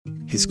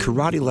his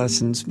karate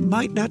lessons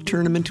might not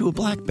turn him into a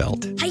black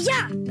belt.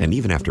 Hi-ya! And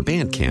even after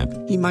band camp,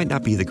 he might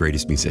not be the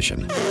greatest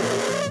musician.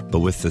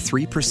 But with the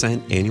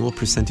 3% annual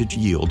percentage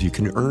yield you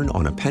can earn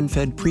on a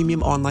PenFed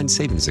premium online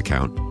savings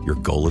account, your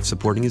goal of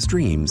supporting his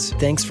dreams...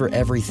 Thanks for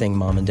everything,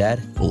 Mom and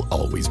Dad. ...will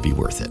always be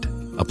worth it.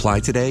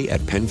 Apply today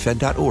at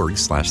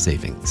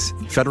PenFed.org/savings.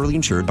 Federally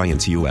insured by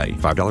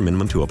NCUA. $5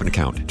 minimum to open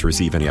account. To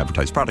receive any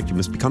advertised product, you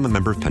must become a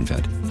member of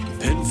PenFed.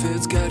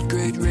 PenFed's got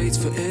great rates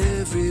for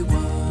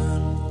everyone.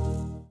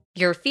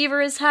 Your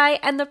fever is high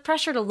and the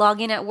pressure to log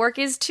in at work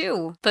is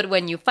too. But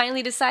when you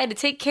finally decide to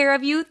take care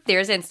of you,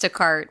 there's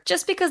Instacart.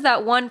 Just because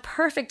that one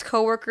perfect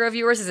coworker of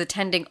yours is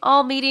attending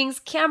all meetings,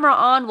 camera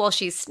on while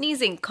she's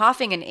sneezing,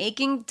 coughing, and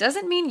aching,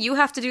 doesn't mean you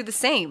have to do the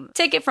same.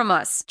 Take it from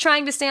us.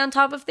 Trying to stay on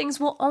top of things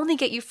will only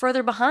get you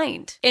further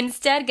behind.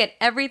 Instead, get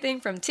everything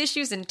from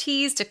tissues and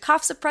teas to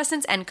cough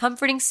suppressants and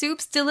comforting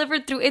soups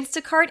delivered through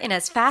Instacart in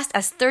as fast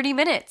as 30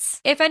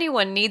 minutes. If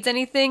anyone needs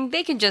anything,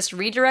 they can just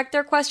redirect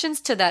their questions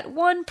to that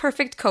one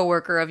perfect coworker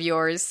of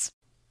yours.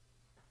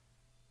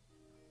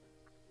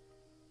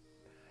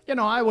 You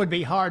know, I would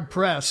be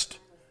hard-pressed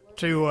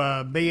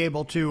to be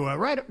able to,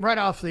 right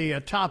off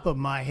the top of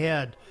my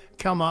head,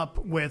 come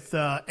up with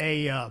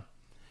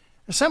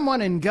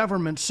someone in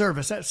government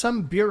service,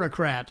 some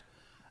bureaucrat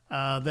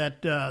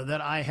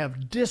that I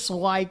have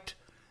disliked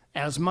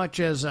as much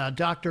as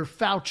Dr.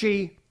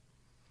 Fauci.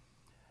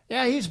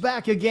 Yeah, he's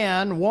back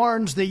again,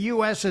 warns the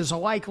U.S. is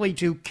likely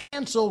to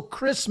cancel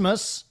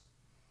Christmas,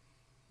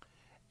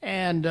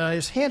 and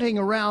is hinting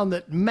around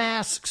that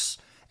masks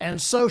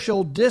and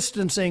social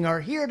distancing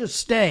are here to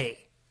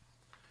stay.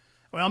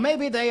 Well,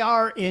 maybe they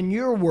are in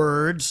your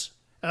words,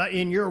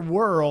 in your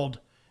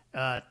world,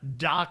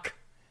 Doc,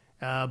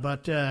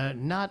 but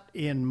not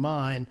in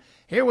mine.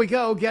 Here we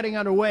go, getting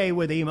underway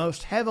with the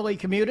most heavily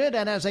commuted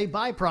and, as a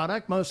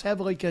byproduct, most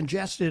heavily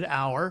congested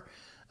hour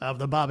of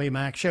the Bobby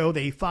Mack Show,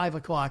 the 5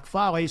 o'clock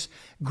Follies.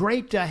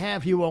 Great to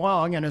have you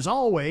along, and as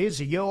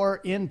always,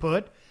 your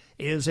input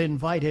is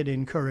invited,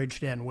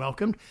 encouraged, and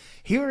welcomed.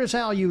 Here is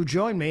how you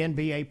join me and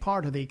be a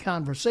part of the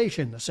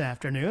conversation this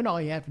afternoon.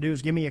 All you have to do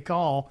is give me a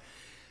call.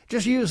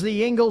 Just use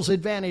the Ingalls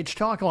Advantage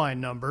talk line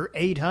number,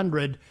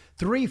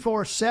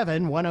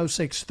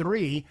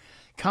 800-347-1063.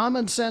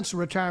 Common Sense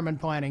Retirement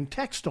Planning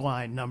text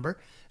line number,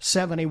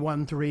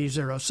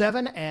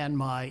 71307. And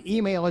my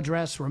email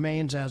address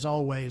remains, as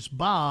always,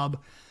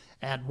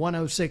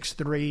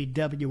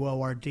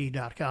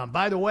 bob@1063word.com.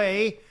 By the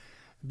way,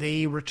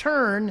 the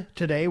return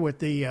today with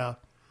the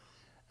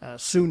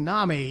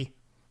tsunami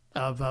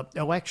of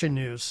election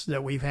news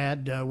that we've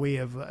had, we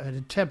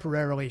have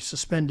temporarily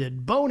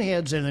suspended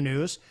Boneheads in the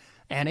news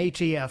and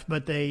ATF,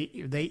 but they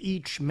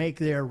each make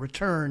their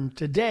return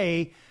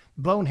today,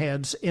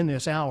 Boneheads, in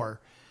this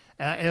hour.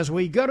 As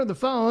we go to the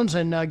phones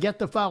and get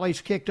the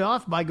Follies kicked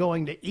off by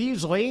going to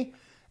Easley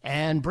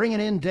and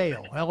bringing in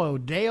Dale. Hello,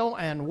 Dale,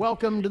 and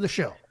welcome to the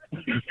show.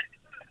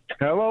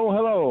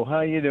 Hello.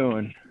 How you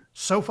doing?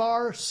 So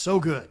far,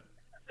 so good.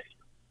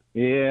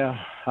 Yeah,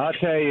 I'll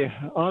tell you,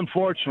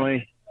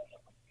 unfortunately,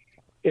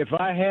 if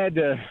I had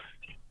to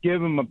give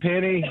them a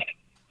penny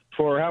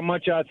for how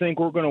much I think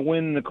we're going to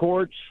win in the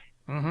courts,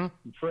 I'm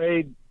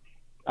afraid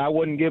I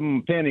wouldn't give them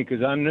a penny,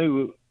 because I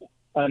know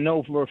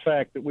for a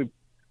fact that we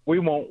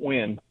won't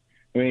win.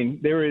 I mean,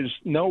 there is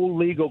no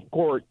legal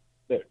court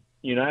that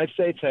the United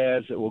States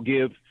has that will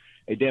give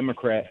a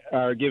Democrat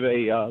or give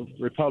a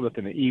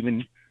Republican an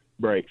even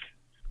break.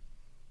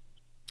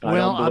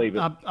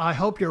 I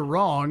hope you're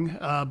wrong,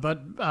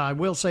 but I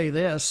will say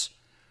this.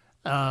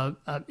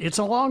 It's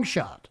a long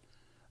shot.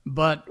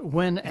 But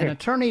when an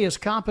attorney as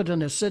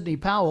competent as Sidney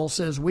Powell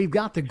says, we've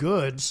got the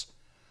goods,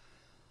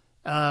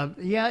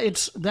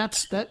 that's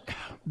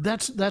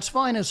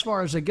fine as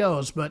far as it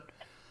goes. But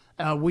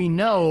we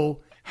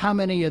know how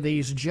many of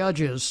these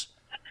judges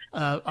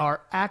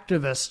are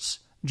activists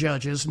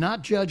judges,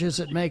 not judges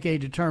that make a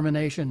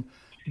determination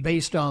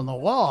based on the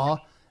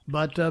law,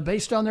 but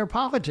based on their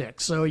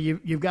politics. So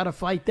you've got to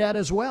fight that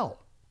as well.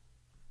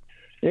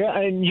 Yeah,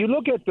 and you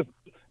look at the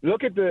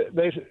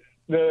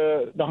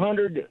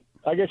 100.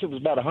 I guess it was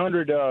about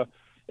 100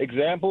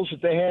 examples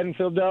that they had in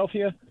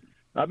Philadelphia.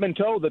 I've been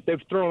told that they've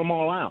thrown them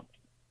all out.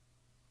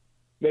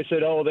 They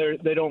said, "Oh,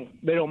 they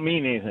don't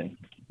mean anything."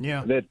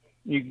 Yeah, that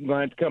you're going to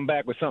have to come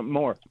back with something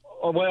more.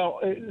 Oh, well,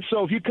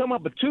 so if you come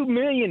up with 2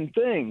 million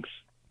things,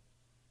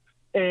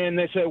 and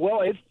they say,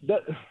 "Well,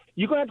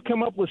 you're going to have to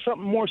come up with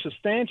something more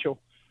substantial."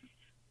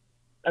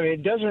 I mean,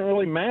 it doesn't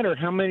really matter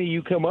how many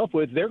you come up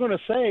with. They're going to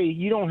say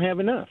you don't have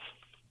enough.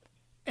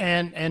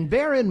 And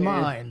bear in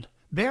mind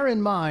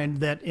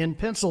that in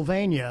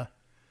Pennsylvania,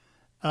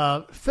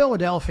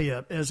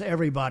 Philadelphia, as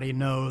everybody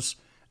knows,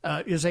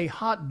 is a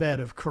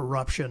hotbed of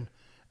corruption.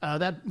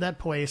 That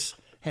place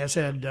has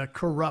had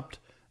corrupt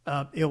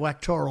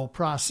electoral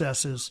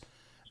processes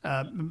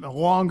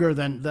longer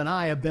than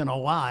I have been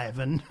alive,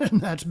 and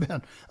that's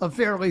been a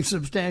fairly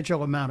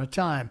substantial amount of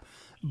time.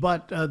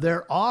 But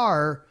there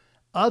are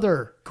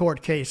other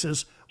court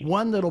cases.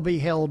 One that'll be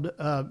held,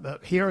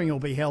 hearing will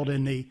be held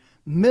in the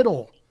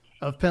middle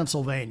of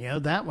Pennsylvania.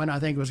 That one, I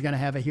think, was going to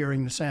have a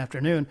hearing this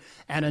afternoon,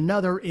 and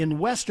another in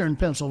western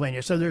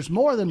Pennsylvania. So there's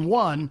more than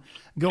one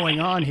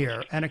going on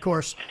here. And, of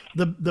course,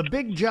 the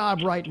big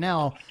job right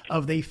now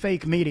of the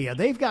fake media,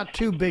 they've got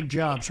two big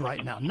jobs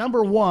right now.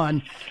 Number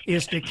one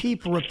is to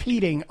keep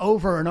repeating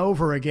over and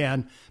over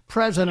again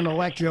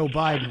President-elect Joe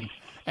Biden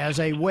as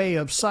a way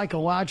of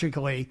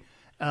psychologically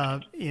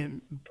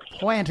in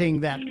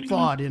planting that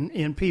thought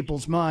in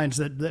people's minds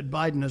that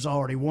Biden has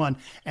already won.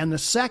 And the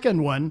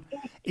second one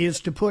is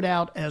to put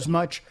out as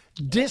much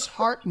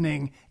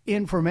disheartening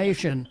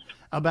information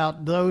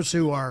about those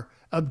who are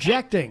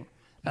objecting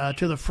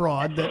to the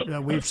fraud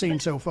that we've seen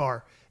so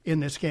far in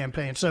this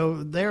campaign.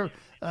 So they're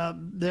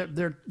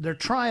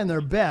trying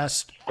their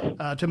best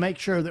to make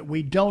sure that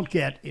we don't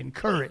get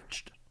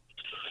encouraged.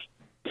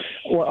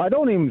 Well, I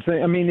don't even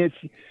think. I mean,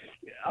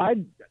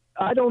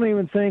 I don't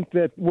even think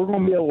that we're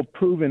going to be able to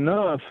prove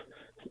enough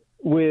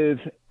with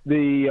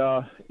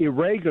the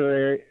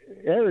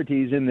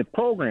irregularities in the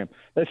program.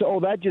 They say,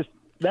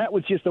 that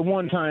was just a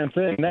one-time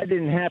thing. That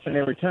didn't happen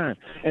every time.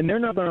 And they're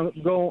not going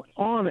to go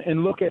on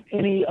and look at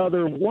any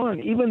other one,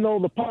 even though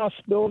the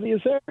possibility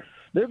is there.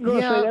 They're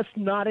going to say that's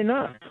not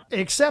enough.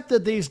 Except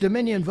that these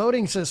Dominion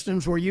voting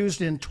systems were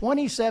used in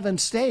 27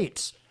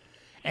 states.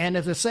 And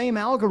if the same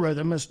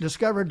algorithm is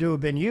discovered to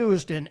have been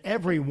used in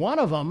every one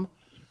of them,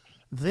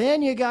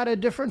 then you got a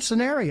different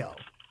scenario.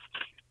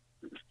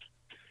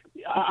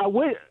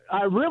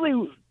 I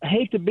really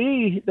hate to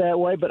be that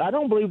way, but I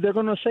don't believe they're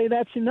going to say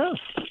that's enough.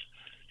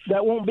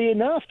 That won't be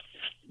enough.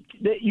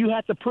 That you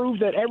have to prove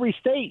that every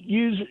state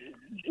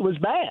was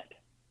bad,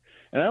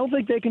 and I don't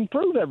think they can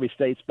prove every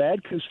state's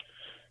bad because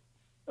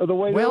of the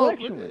way the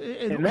election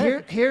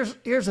was.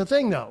 Here's the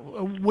thing,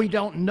 though. We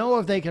don't know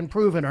if they can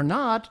prove it or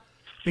not,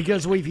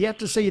 because we've yet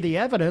to see the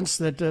evidence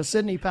that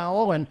Sidney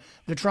Powell and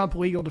the Trump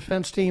legal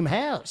defense team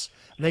has.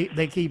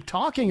 They keep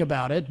talking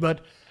about it,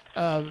 but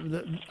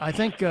I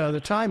think the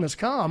time has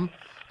come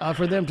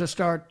for them to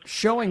start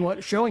showing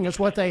us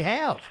what they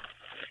have.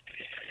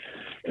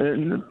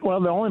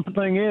 Well, the only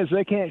thing is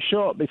they can't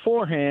show it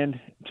beforehand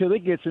until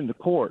it gets into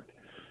court,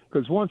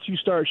 because once you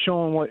start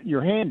showing what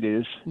your hand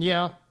is,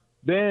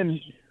 then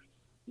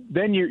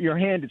your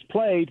hand is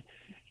played.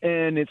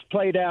 And it's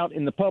played out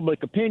in the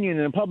public opinion,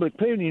 and the public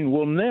opinion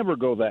will never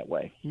go that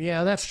way.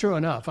 Yeah, that's true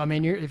enough. I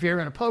mean, if you're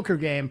in a poker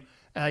game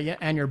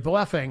and you're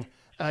bluffing,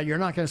 you're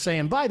not going to say,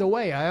 and by the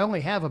way, I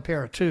only have a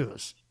pair of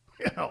twos.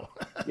 You know.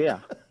 Yeah.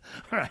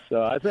 Right.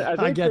 So I think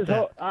I get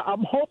that.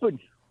 I'm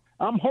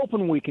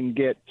hoping we can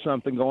get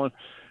something going,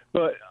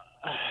 but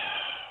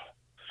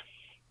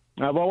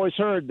I've always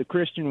heard the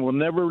Christian will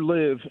never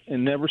live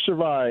and never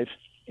survive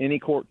any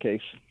court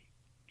case.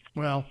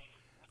 Well.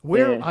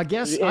 I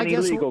guess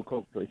legal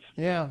court case.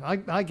 Yeah,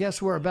 I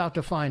guess we're about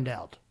to find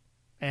out,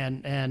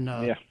 and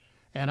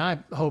I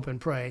hope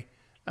and pray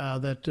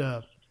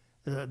that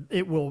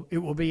it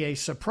will be a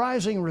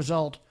surprising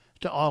result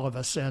to all of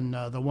us, and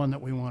the one that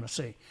we want to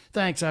see.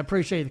 Thanks, I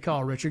appreciate the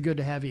call, Richard. Good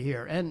to have you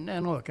here.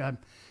 And look, I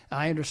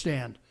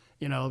understand.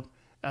 You know,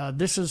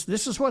 this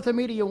is what the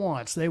media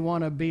wants. They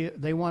want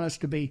us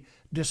to be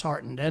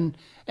disheartened, and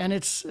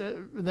it's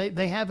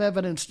they have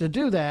evidence to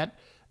do that.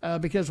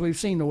 Because we've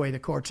seen the way the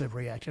courts have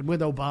reacted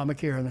with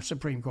Obamacare and the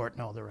Supreme Court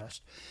and all the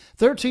rest.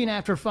 13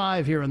 after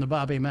 5 here in the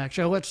Bobby Mack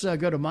Show. Let's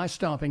go to my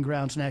stomping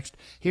grounds next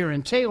here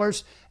in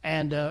Taylor's.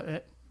 And,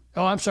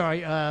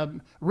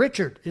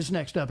 Richard is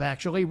next up,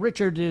 actually.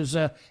 Richard is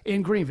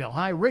in Greenville.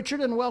 Hi,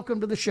 Richard, and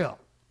welcome to the show.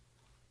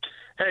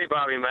 Hey,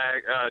 Bobby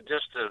Mack.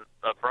 Just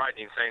a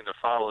brightening thing to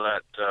follow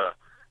that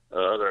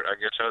other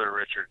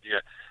Richard.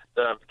 Yeah,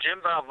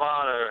 Jim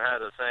Valvano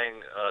had a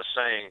thing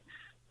saying,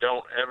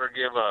 "Don't ever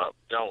give up.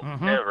 Don't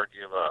ever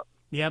give up."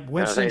 Yep,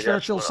 Winston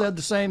Churchill said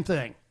the same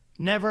thing.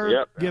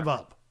 Never give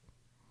up.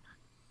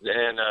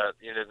 And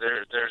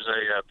there's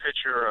a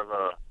picture of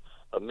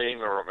a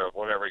meme or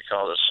whatever you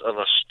call this of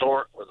a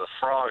stork with a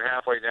frog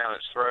halfway down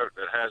its throat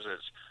that has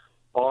its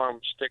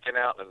arm sticking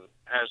out and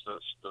has the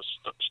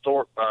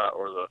stork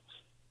or the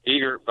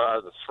egret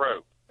by the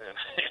throat, and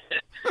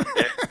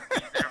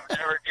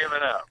never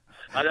giving up.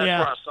 That's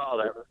where I saw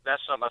that.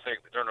 That's something I think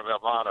during the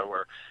Valvano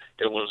where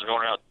it was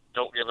going out.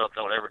 Don't give up,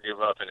 don't ever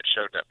give up, and it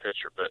showed that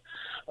picture. But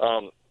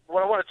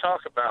what I want to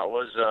talk about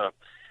was,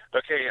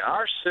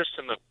 our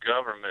system of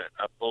government,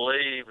 I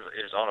believe,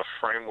 is on a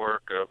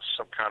framework of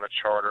some kind of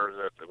charter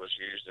that was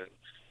used in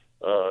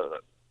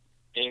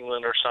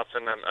England or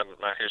something.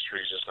 My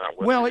history is just not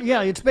with me. Well,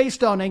 yeah, it's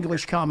based on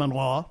English common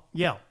law.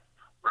 Yeah.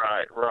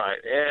 Right.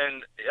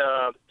 And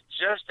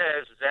just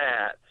as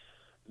that,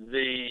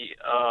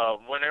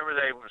 whenever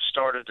they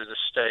started the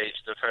states,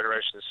 the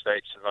Federation of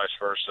States and vice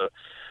versa,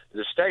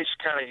 the states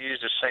kind of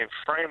used the same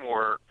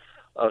framework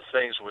of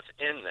things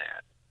within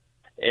that.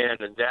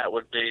 And that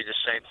would be the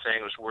same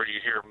thing as where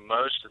you hear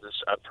most of this,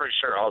 I'm pretty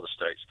sure all the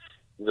states,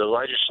 the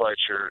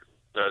legislature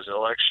does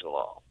election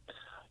law.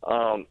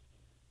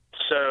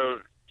 So,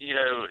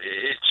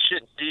 it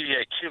shouldn't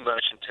deviate too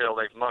much until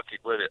they've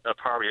monkeyed with it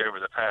probably over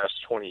the past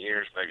 20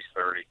 years, maybe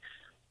 30.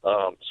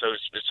 So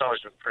it's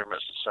always been pretty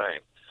much the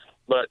same.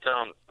 But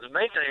the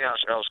main thing I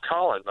was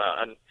calling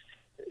about, and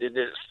it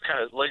is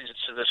kind of leads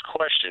to this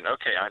question.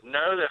 Okay, I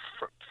know that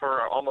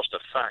for almost a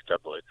fact, I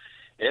believe,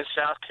 in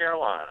South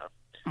Carolina,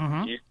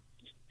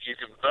 you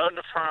can vote in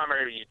the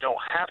primary. You don't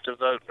have to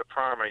vote in the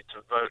primary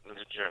to vote in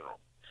the general.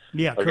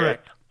 Yeah,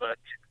 okay? Correct. But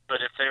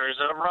if there is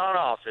a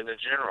runoff in the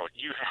general,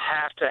 you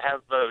have to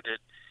have voted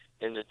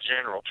in the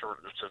general to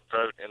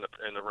vote in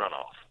the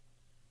runoff.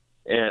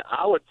 And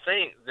I would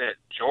think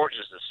that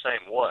Georgia's the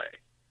same way.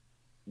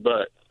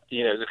 But,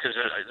 you know, because,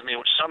 I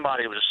mean,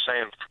 somebody was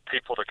saying for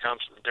people to come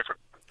from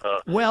different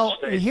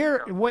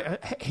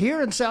states.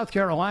 Here in South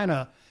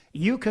Carolina,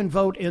 you can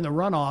vote in the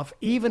runoff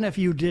even if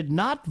you did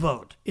not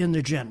vote in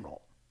the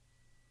general.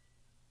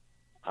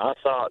 I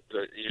thought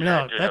that you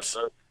had to have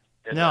voted.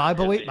 No, I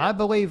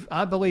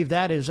believe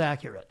that is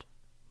accurate.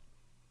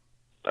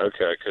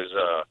 Okay, because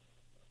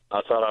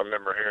I thought I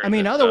remember hearing. I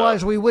mean,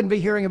 otherwise we wouldn't be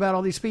hearing about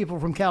all these people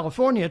from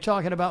California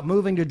talking about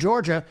moving to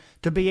Georgia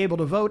to be able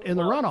to vote in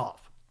the runoff.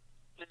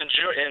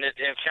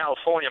 In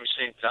California,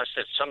 I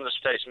said some of the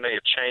states may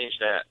have changed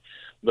that,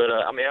 but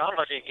I mean, I don't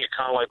know if you can get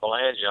Conway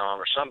Belangion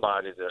or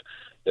somebody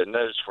that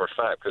knows for a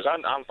fact, because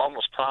I'm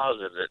almost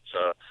positive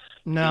that.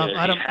 No, you know,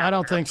 I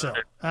don't think so.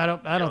 I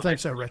don't think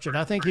so, Richard.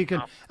 I think you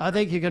can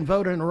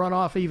vote in the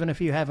runoff even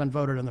if you haven't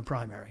voted in the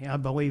primary. I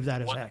believe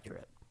that is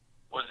accurate.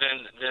 Well,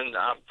 then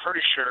I'm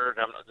pretty sure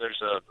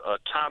there's a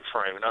time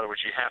frame. In other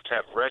words, you have to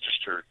have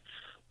registered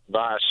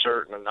by a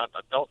certain. I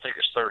don't think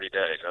it's 30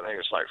 days. I think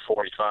it's like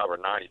 45 or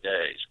 90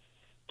 days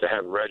to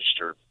have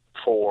registered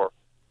for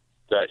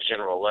that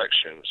general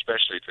election,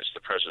 especially if it's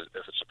a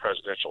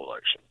presidential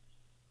election.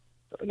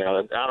 Now,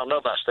 I don't know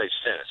about state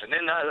senates. And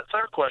then the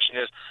third question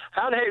is,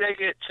 how the heck they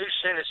get two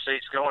Senate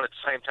seats going at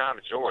the same time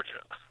in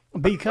Georgia?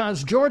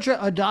 Because Georgia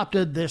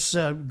adopted this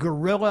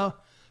guerrilla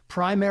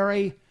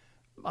primary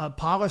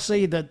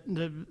policy that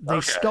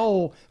they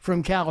stole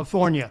from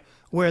California,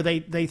 where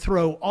they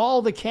throw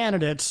all the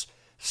candidates,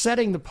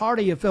 setting the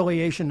party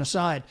affiliation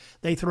aside,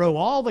 they throw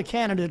all the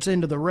candidates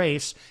into the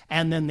race,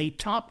 and then the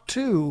top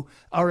two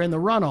are in the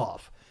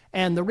runoff.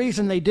 And the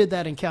reason they did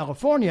that in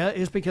California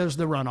is because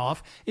the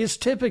runoff is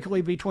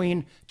typically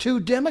between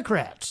two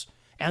Democrats,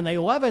 and they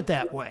love it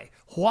that way.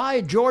 Why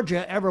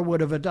Georgia ever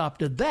would have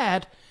adopted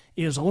that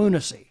is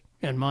lunacy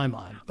in my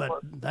mind, but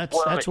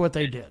that's what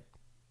they did.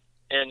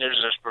 And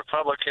there's this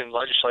Republican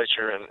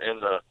legislature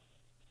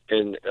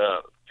in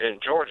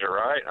Georgia,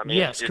 right? I mean,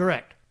 yes,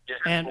 correct.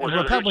 And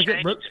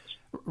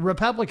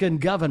Republican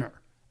governor.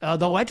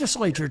 The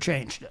legislature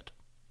changed it.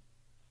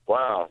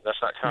 Wow, that's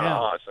not kind of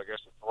odd. So I guess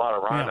there's a lot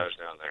of rhinos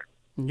down there.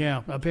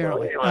 Yeah,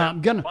 apparently. Well,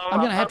 anyway,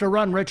 I'm gonna have to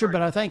run, Richard,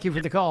 but I thank you for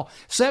the call.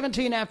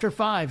 17 after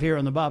 5 here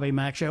on the Bobby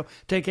Mack Show.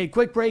 Take a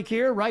quick break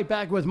here. Right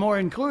back with more,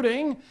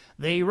 including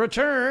the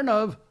return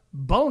of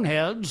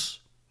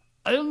Boneheads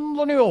in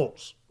the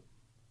news.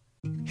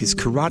 His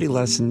karate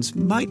lessons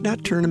might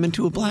not turn him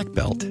into a black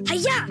belt.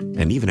 Hi-ya!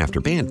 And even after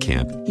band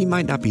camp, he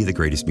might not be the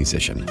greatest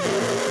musician.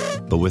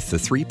 But with the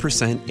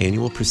 3%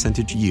 annual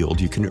percentage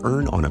yield you can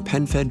earn on a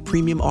PenFed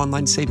premium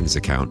online savings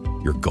account,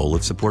 your goal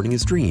of supporting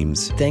his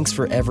dreams... Thanks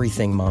for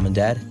everything, Mom and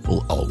Dad.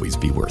 ...will always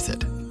be worth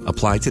it.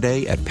 Apply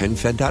today at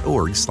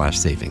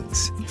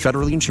PenFed.org/savings.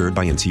 Federally insured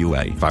by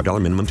NCUA.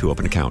 $5 minimum to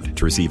open account.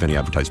 To receive any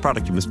advertised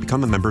product, you must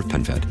become a member of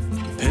PenFed.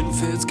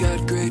 PenFed's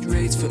got great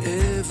rates for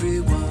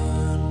everyone.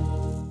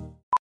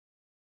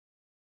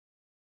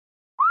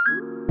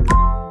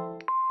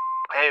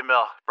 Hey,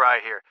 Mel.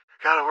 Bri here.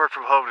 Gotta work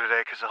from home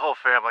today because the whole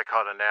family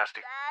caught a nasty.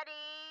 Daddy!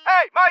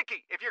 Hey,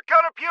 Mikey! If you're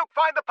gonna puke,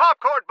 find the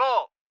popcorn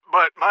bowl!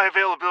 But my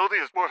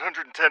availability is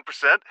 110%.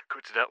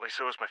 Coincidentally,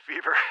 so is my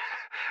fever.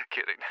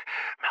 Kidding.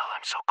 Mel,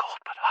 I'm so cold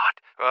but hot.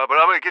 But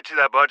I'm gonna get you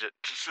that budget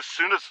just as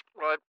soon as...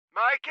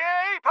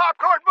 Mikey!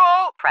 Popcorn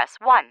bowl!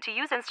 Press 1 to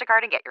use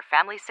Instacart and get your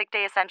family sick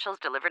day essentials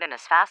delivered in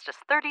as fast as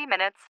 30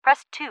 minutes.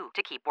 Press 2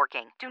 to keep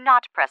working. Do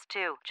not press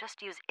 2.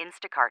 Just use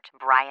Instacart,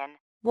 Brian.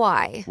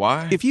 Why?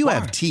 If you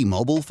have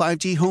T-Mobile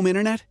 5G home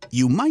internet,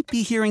 you might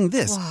be hearing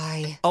this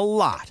a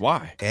lot.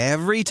 Why?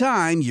 Every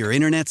time your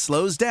internet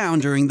slows down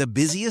during the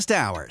busiest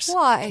hours.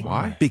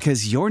 Why?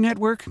 Because your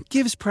network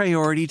gives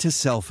priority to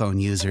cell phone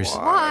users.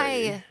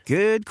 Why?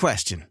 Good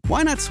question.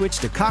 Why not switch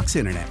to Cox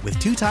Internet with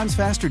 2 times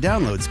faster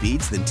download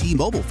speeds than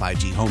T-Mobile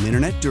 5G home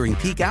internet during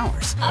peak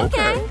hours?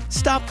 Okay.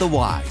 Stop the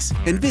whys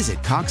and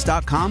visit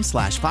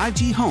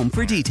cox.com/5G home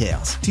for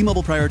details.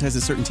 T-Mobile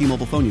prioritizes certain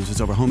T-Mobile phone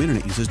users over home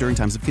internet users during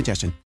times of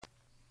congestion.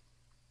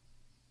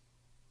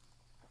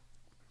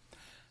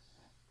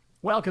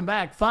 Welcome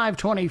back.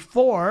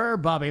 524,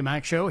 Bobby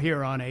Mack Show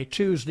here on a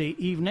Tuesday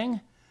evening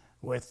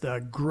with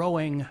the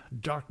growing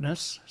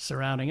darkness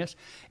surrounding us.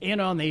 In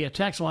on the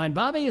text line,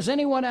 Bobby, has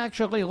anyone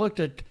actually looked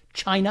at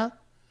China?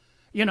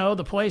 You know,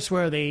 the place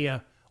where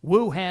the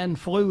Wuhan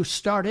flu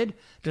started,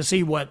 to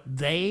see what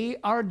they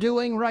are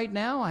doing right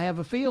now? I have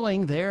a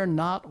feeling they're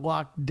not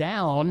locked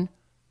down.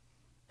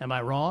 Am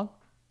I wrong?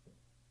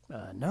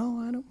 No,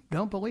 I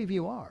don't believe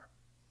you are.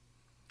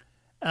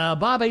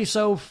 Bobby,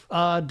 so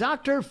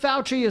Dr.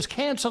 Fauci is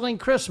canceling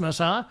Christmas,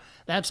 huh?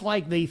 That's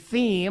like the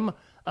theme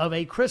of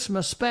a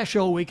Christmas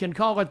special. We can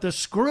call it the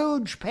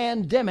Scrooge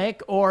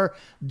Pandemic or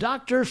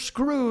Dr.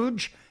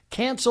 Scrooge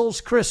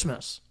Cancels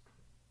Christmas.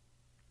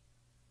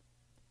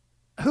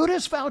 Who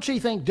does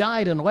Fauci think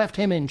died and left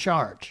him in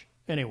charge,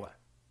 anyway?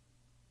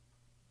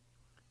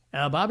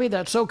 Bobby,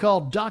 that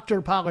so-called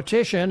doctor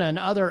politician and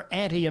other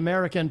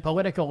anti-American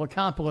political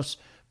accomplice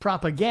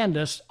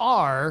propagandists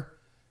are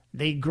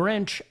the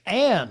Grinch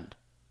and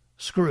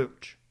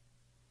Scrooge.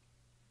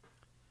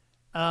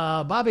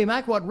 Bobby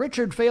Mack, what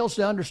Richard fails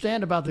to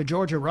understand about the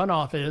Georgia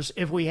runoff is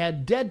if we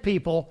had dead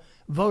people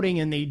voting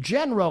in the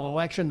general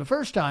election the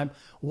first time,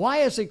 why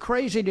is it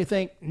crazy to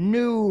think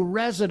new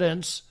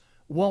residents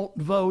won't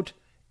vote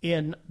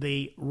in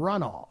the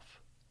runoff?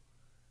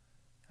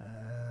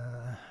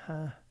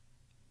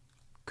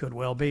 Could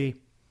well be.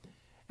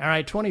 All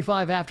right,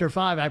 25 after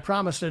 5. I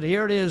promised it.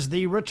 Here it is,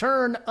 the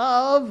return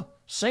of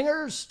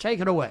Singers. Take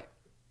it away.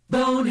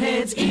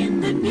 Boneheads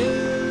in the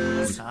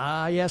news.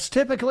 Yes,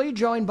 typically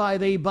joined by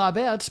the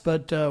Bobettes,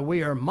 but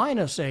we are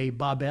minus a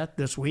Bobette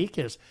this week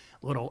as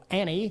little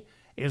Annie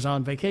is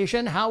on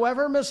vacation.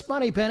 However, Miss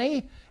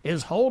Moneypenny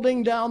is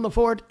holding down the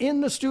fort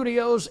in the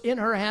studios in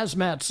her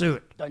hazmat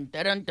suit. Dun,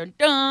 dun, dun, dun,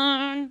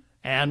 dun.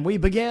 And we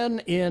begin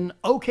in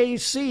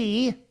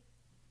OKC.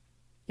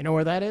 You know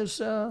where that is,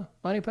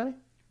 Moneypenny?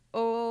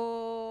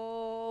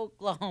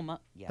 Oklahoma.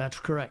 Yeah. That's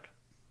correct.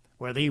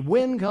 Where the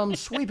wind comes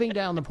sweeping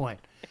down the point.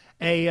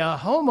 A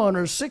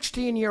homeowner's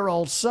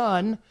 16-year-old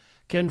son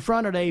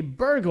confronted a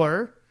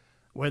burglar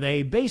with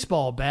a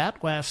baseball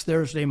bat last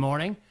Thursday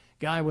morning.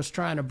 Guy was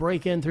trying to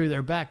break in through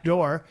their back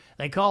door.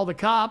 They called the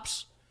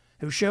cops,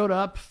 who showed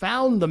up,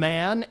 found the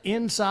man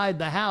inside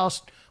the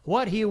house.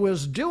 What he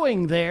was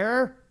doing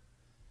there,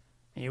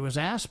 he was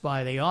asked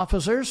by the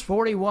officers.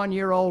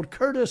 41-year-old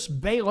Curtis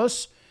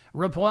Bayless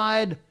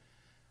replied,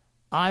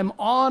 "I'm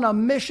on a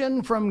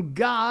mission from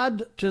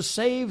God to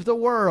save the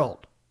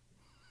world."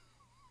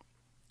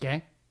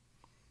 Okay?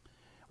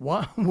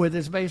 With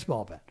his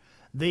baseball bat.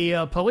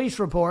 The police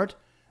report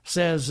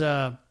says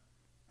the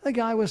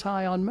guy was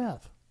high on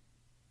meth.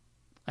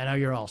 I know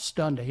you're all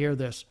stunned to hear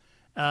this.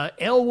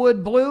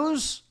 Elwood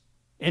Blues,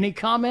 any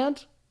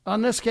comment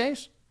on this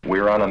case?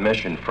 We're on a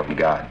mission from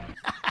God.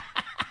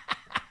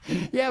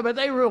 Yeah, but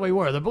they really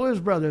were. The Blues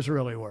Brothers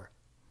really were.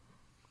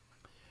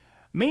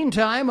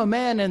 Meantime, a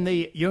man in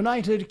the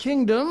United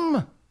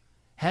Kingdom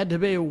had to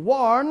be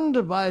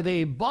warned by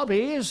the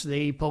bobbies,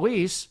 the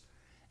police,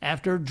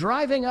 after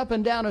driving up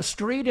and down a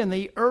street in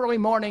the early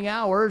morning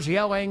hours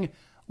yelling,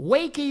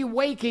 "Wakey,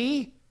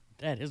 wakey."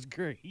 That is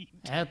great.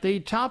 At the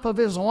top of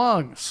his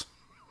lungs.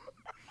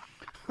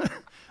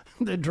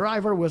 The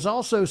driver was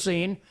also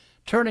seen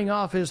turning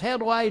off his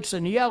headlights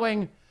and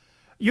yelling,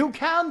 "You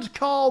can't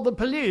call the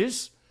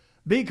police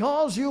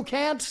because you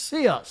can't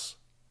see us."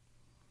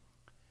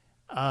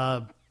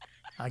 I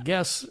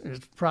guess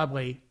it's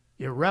probably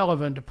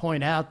irrelevant to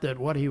point out that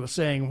what he was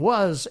saying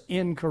was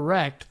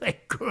incorrect. They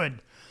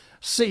could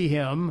see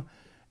him,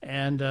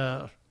 and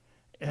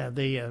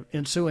the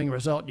ensuing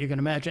result you can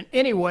imagine.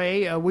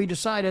 Anyway, we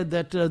decided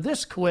that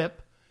this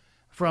clip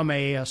from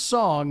a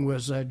song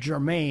was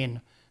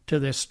germane to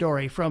this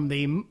story from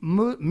the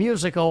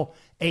musical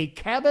A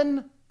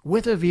Cabin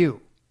with a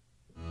View.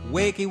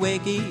 Wakey,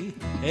 wakey,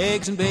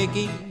 eggs and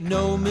bakey,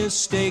 no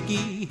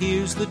mistakey,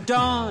 here's the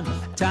dawn.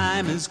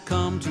 Time has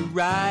come to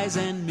rise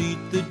and meet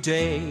the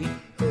day.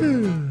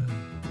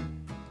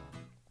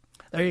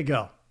 There you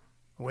go.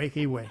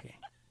 Wakey, wakey.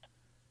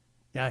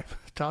 Yeah,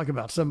 talk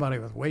about somebody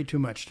with way too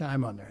much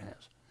time on their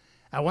hands.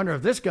 I wonder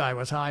if this guy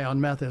was high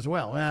on meth as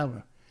well.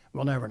 Well,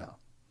 we'll never know.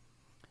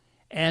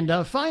 And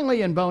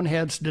finally in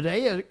Boneheads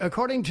today,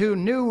 according to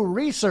new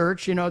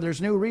research, you know,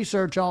 there's new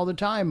research all the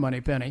time,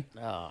 Moneypenny.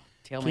 Oh,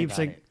 tell me Keeps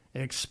about it.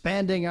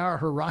 Expanding our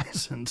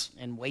horizons.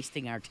 And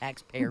wasting our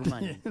taxpayer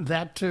money.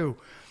 That too.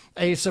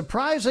 A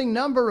surprising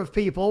number of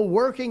people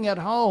working at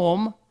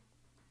home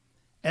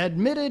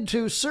admitted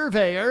to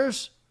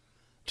surveyors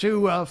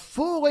to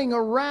fooling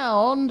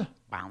around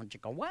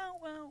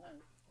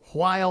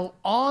while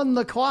on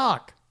the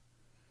clock.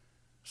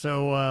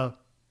 So,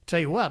 tell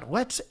you what,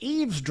 let's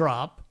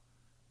eavesdrop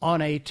on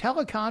a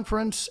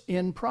teleconference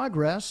in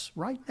progress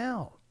right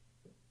now.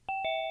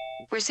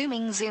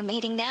 Resuming Zoom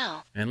meeting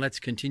now. And let's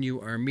continue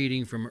our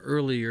meeting from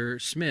earlier.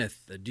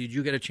 Smith, did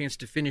you get a chance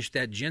to finish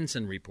that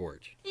Jensen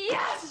report?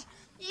 Yes!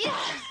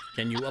 Yes!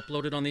 Can you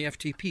upload it on the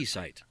FTP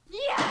site?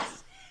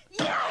 Yes!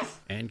 Yes!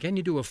 And can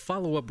you do a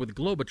follow-up with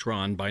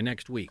Globotron by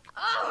next week?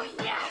 Oh,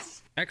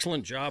 yes!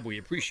 Excellent job. We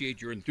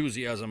appreciate your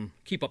enthusiasm.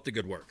 Keep up the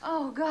good work.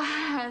 Oh,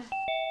 God.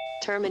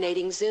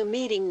 Terminating Zoom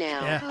meeting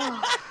now. Yeah.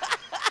 Oh.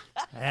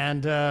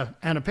 And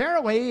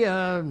apparently,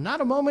 not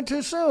a moment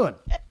too soon.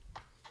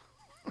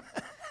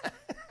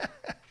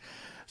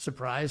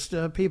 Surprised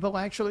people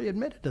actually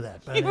admitted to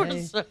that. But hey,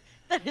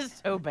 that is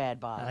so bad,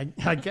 Bob.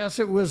 I guess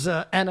it was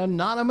an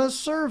anonymous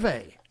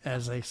survey,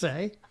 as they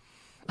say.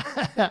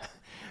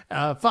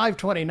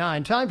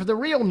 5:29. Time for the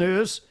real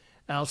news.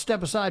 I'll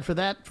step aside for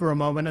that for a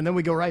moment, and then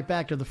we go right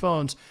back to the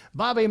phones.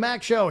 Bobby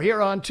Mack Show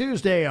here on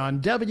Tuesday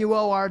on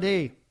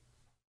WORD.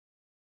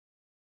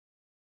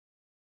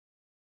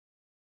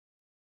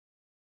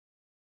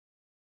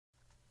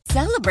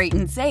 Celebrate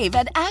and save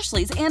at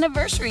Ashley's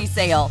Anniversary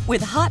Sale.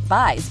 With Hot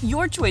Buys,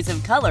 your choice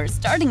of colors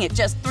starting at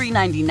just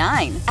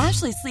 $3.99.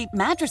 Ashley Sleep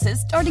mattresses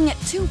starting at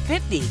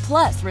 $2.50.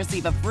 Plus,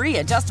 receive a free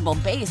adjustable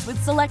base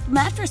with select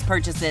mattress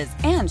purchases.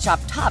 And shop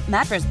top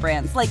mattress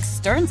brands like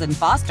Stearns &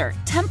 Foster,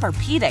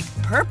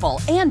 Tempur-Pedic,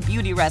 Purple, and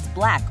Beautyrest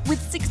Black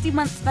with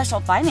 60-month special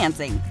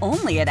financing.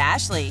 Only at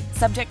Ashley.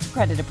 Subject to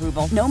credit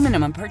approval. No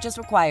minimum purchase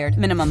required.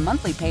 Minimum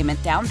monthly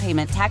payment, down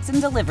payment, tax, and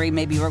delivery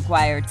may be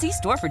required. See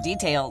store for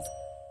details.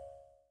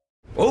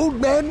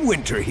 Old Man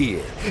Winter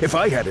here. If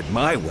I had it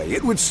my way,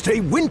 it would stay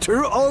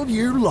winter all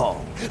year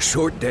long.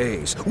 Short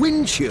days,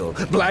 wind chill,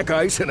 black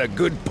ice, and a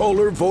good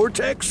polar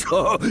vortex.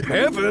 Oh,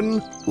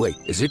 heaven. Wait,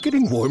 is it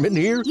getting warm in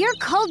here? Your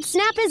cold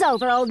snap is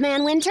over, Old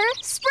Man Winter.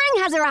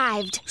 Spring has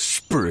arrived.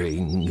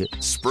 Spring.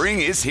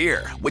 Spring is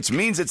here, which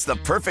means it's the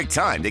perfect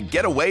time to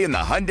get away in the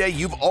Hyundai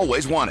you've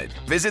always wanted.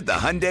 Visit the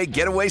Hyundai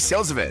Getaway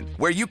Sales Event,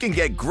 where you can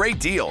get great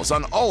deals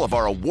on all of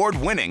our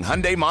award-winning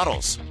Hyundai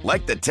models,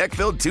 like the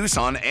tech-filled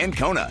Tucson and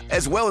Kona,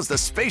 as well as the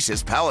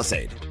spacious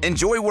Palisade.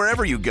 Enjoy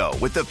wherever you go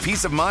with the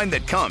peace of mind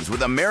that comes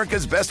with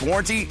America's best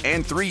warranty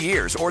and 3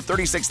 years or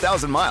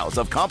 36,000 miles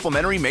of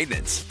complimentary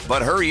maintenance.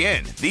 But hurry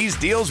in, these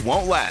deals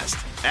won't last.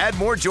 Add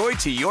more joy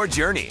to your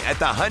journey at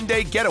the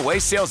Hyundai Getaway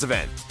Sales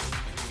Event.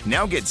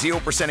 Now get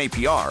 0%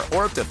 APR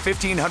or up to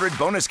 $1,500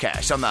 bonus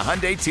cash on the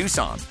Hyundai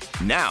Tucson.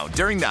 Now,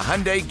 during the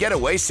Hyundai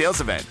Getaway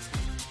Sales Event.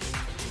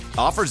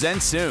 Offers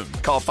end soon.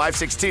 Call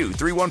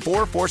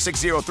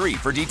 562-314-4603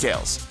 for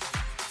details.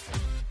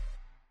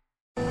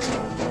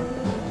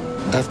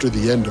 After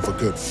the end of a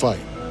good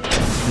fight,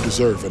 you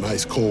deserve an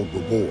ice-cold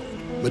reward.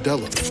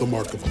 Modelo is the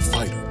mark of a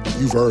fighter.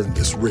 You've earned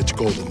this rich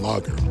golden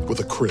lager with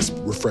a crisp,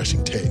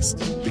 refreshing taste.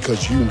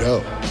 Because you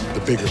know,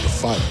 the bigger the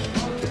fight,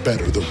 the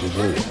better the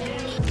reward.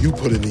 You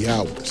put in the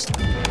hours,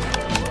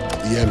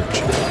 the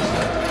energy,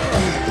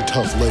 the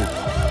tough labor.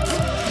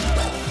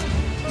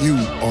 You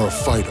are a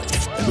fighter,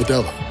 and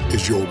Modelo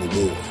is your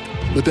reward.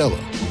 Modelo,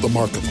 the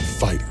mark of a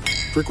fighter.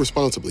 Drink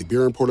responsibly.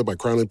 Beer imported by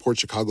Crown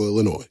Imports, Chicago,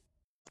 Illinois.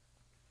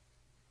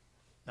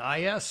 Ah,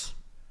 yes.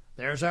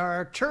 There's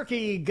our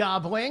turkey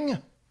gobbling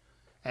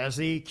as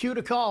the cue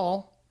to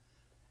call.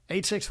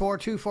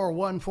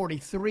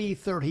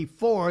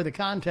 864-241-4334, the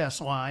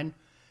contest line.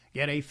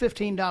 Get a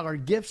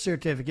 $15 gift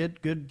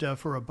certificate, good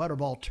for a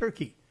Butterball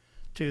turkey,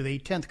 to the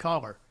 10th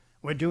caller.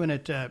 We're doing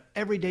it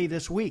every day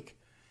this week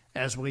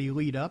as we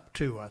lead up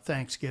to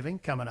Thanksgiving,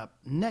 coming up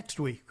next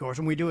week, of course.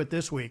 And we do it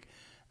this week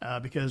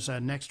because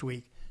next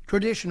week,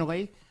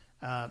 traditionally,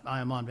 I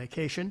am on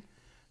vacation.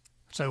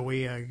 So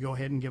we go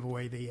ahead and give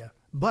away the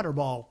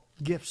Butterball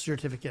gift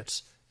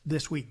certificates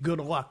this week. Good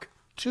luck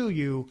to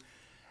you.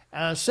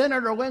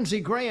 Senator Lindsey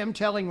Graham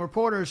telling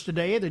reporters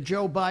today that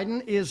Joe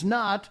Biden is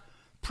not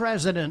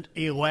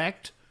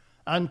president-elect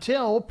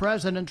until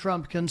President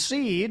Trump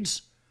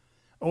concedes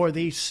or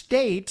the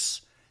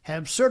states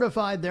have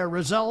certified their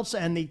results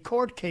and the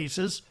court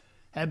cases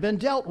have been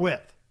dealt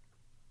with.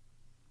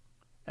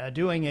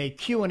 Doing a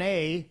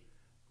Q&A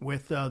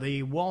with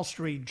the Wall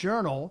Street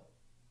Journal,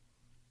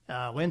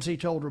 Lindsey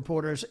told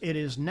reporters it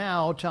is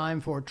now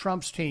time for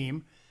Trump's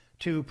team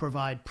to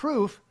provide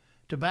proof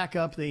to back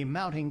up the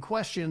mounting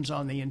questions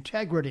on the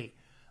integrity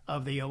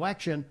of the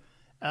election.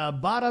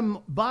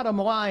 Bottom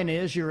line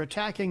is you're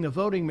attacking the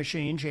voting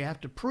machines. You have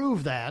to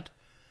prove that.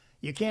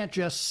 You can't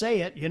just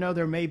say it. You know,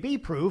 there may be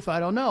proof. I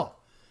don't know.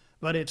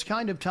 But it's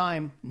kind of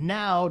time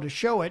now to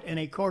show it in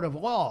a court of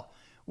law.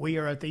 We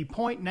are at the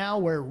point now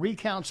where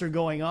recounts are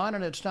going on,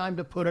 and it's time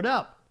to put it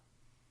up.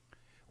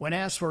 When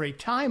asked for a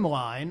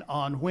timeline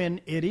on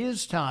when it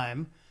is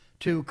time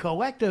to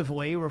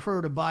collectively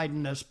refer to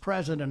Biden as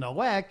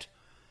president-elect,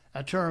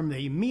 a term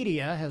the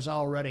media has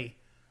already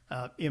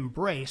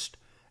embraced,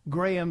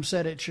 Graham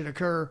said it should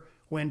occur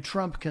when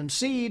Trump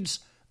concedes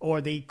or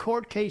the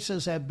court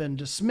cases have been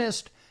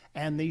dismissed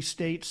and the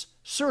states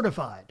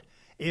certified.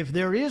 If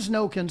there is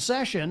no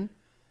concession,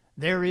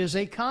 there is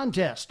a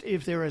contest.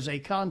 If there is a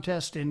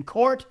contest in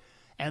court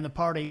and the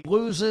party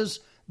loses,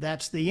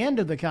 that's the end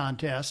of the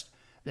contest.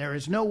 There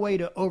is no way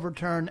to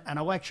overturn an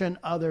election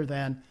other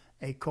than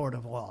a court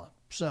of law.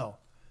 So,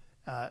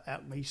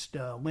 at least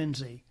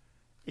Lindsey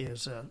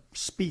is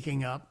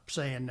speaking up,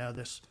 saying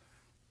this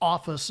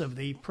office of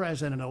the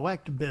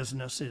president-elect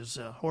business is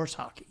horse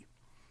hockey.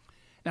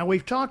 Now,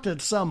 we've talked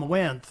at some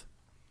length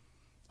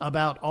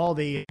about all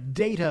the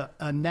data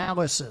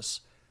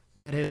analysis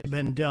that has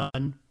been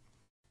done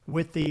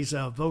with these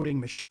voting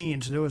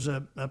machines. There was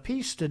a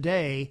piece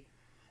today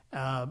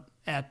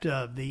at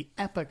the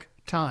Epoch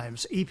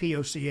Times,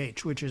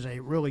 EPOCH, which is a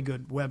really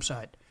good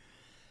website,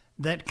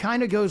 that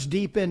kind of goes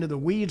deep into the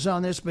weeds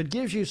on this, but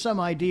gives you some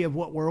idea of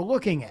what we're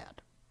looking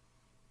at.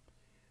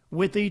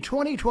 With the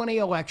 2020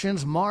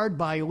 elections marred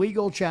by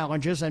legal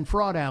challenges and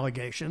fraud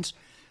allegations,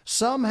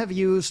 some have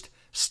used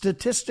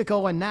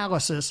statistical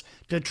analysis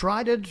to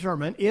try to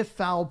determine if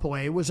foul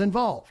play was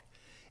involved.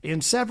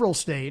 In several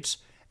states,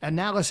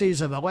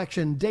 analyses of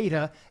election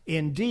data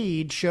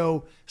indeed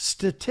show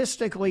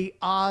statistically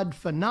odd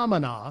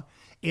phenomena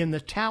in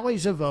the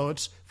tallies of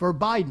votes for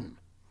Biden.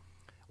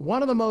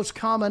 One of the most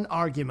common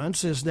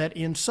arguments is that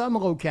in some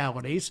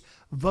localities,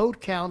 vote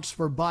counts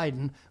for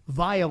Biden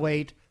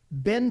violate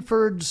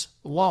Benford's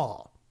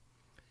Law.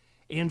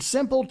 In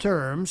simple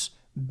terms,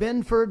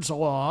 Benford's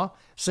Law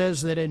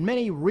says that in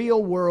many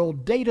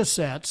real-world data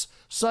sets,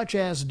 such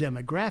as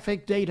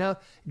demographic data,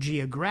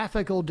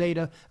 geographical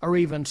data, or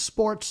even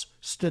sports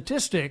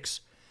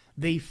statistics,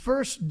 the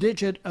first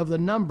digit of the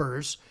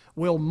numbers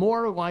will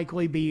more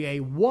likely be a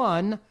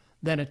 1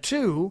 than a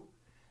 2,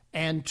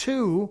 and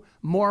 2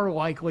 more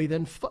likely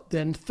than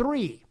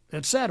 3,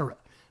 etc.,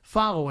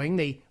 following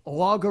the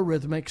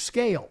logarithmic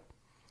scale.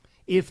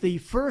 If the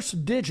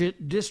first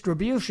digit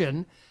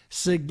distribution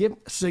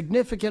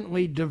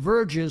significantly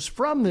diverges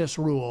from this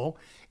rule,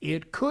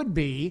 it could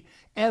be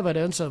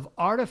evidence of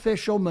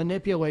artificial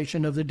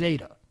manipulation of the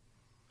data.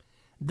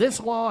 This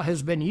law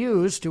has been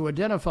used to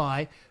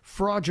identify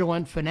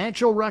fraudulent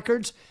financial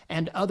records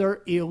and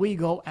other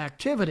illegal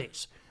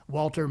activities.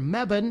 Walter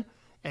Mebane,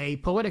 a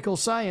political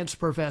science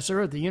professor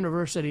at the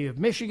University of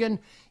Michigan,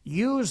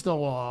 used the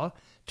law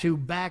to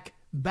back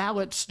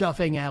ballot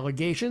stuffing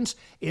allegations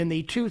in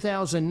the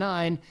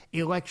 2009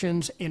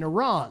 elections in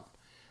Iran.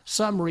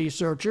 Some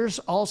researchers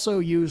also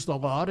used the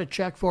law to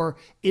check for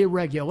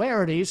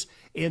irregularities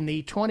in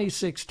the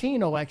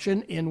 2016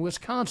 election in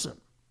Wisconsin.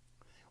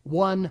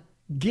 One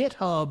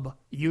GitHub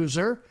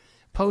user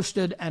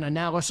posted an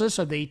analysis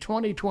of the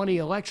 2020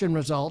 election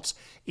results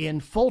in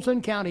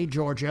Fulton County,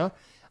 Georgia,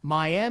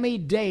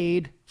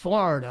 Miami-Dade,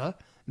 Florida,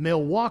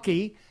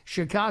 Milwaukee,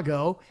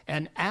 Chicago,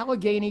 and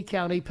Allegheny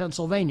County,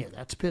 Pennsylvania.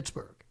 That's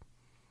Pittsburgh.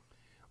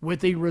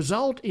 With the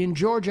result in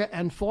Georgia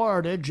and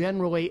Florida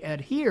generally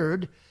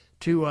adhered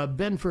to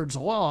Benford's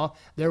Law,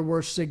 there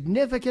were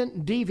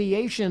significant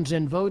deviations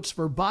in votes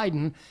for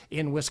Biden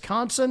in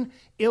Wisconsin,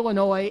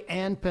 Illinois,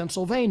 and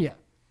Pennsylvania.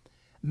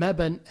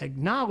 Mebane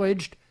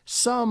acknowledged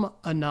some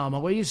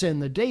anomalies in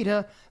the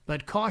data,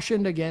 but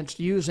cautioned against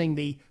using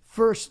the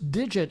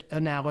first-digit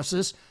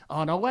analysis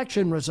on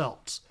election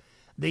results.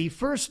 The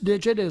first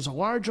digit is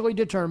largely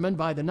determined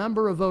by the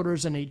number of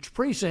voters in each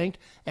precinct,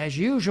 as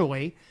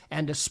usually,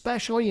 and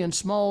especially in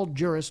small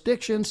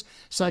jurisdictions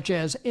such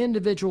as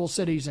individual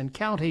cities and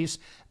counties,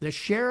 the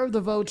share of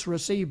the votes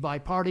received by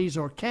parties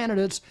or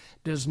candidates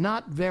does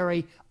not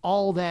vary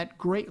all that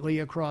greatly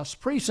across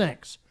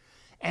precincts.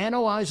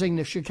 Analyzing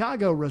the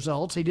Chicago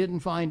results, he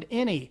didn't find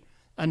any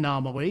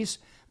anomalies.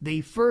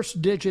 The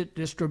first digit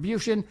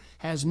distribution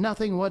has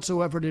nothing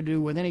whatsoever to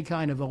do with any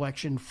kind of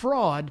election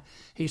fraud.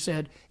 He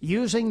said,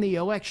 using the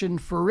election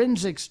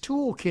forensics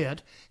toolkit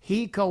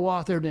he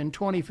co-authored in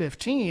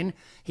 2015,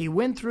 he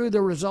went through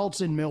the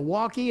results in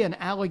Milwaukee and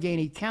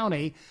Allegheny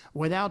County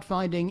without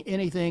finding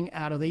anything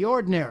out of the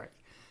ordinary.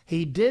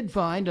 He did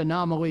find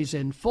anomalies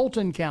in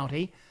Fulton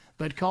County,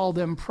 but called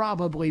them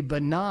probably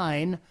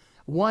benign.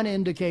 One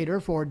indicator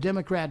for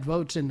Democrat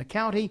votes in the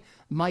county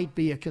might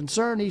be a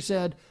concern, he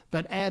said,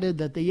 but added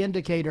that the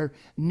indicator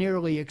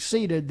nearly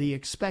exceeded the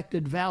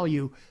expected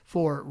value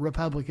for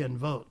Republican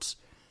votes.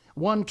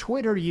 One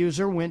Twitter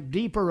user went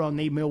deeper on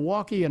the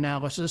Milwaukee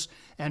analysis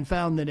and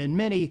found that in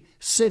many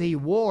city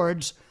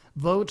wards,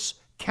 votes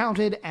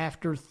counted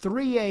after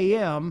 3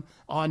 a.m.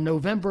 on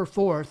November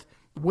 4th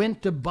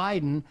went to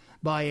Biden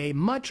by a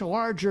much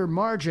larger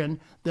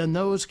margin than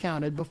those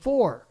counted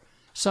before.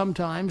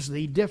 Sometimes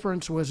the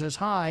difference was as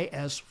high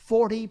as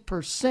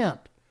 40%.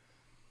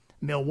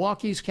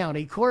 Milwaukee's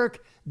county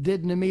clerk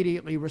didn't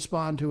immediately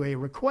respond to a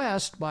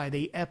request by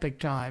the Epoch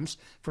Times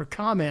for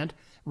comment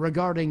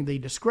regarding the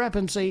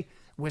discrepancy.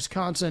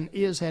 Wisconsin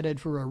is headed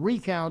for a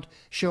recount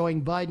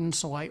showing Biden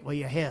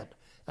slightly ahead.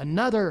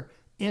 Another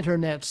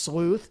internet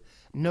sleuth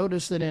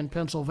noticed that in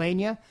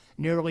Pennsylvania,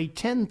 nearly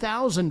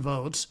 10,000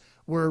 votes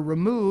were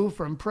removed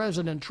from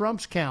President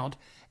Trump's count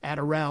at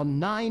around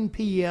 9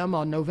 p.m.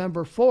 on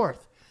November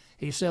 4th.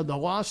 He said the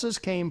losses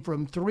came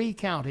from 3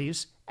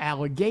 counties,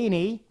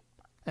 Allegheny,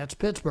 that's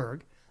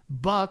Pittsburgh,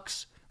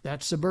 Bucks,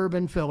 that's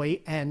suburban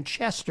Philly, and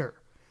Chester.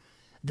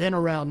 Then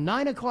around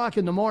 9 o'clock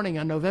in the morning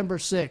on November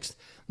 6th,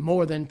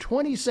 more than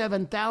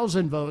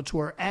 27,000 votes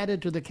were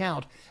added to the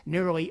count,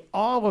 nearly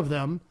all of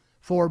them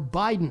for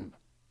Biden.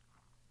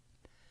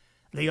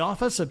 The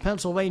Office of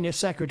Pennsylvania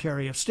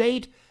Secretary of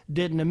State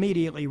didn't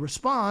immediately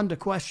respond to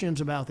questions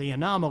about the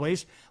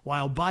anomalies.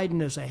 While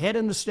Biden is ahead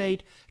in the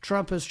state,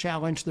 Trump has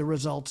challenged the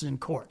results in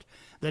court.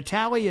 The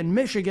tally in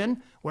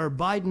Michigan, where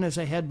Biden is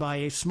ahead by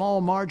a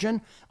small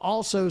margin,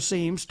 also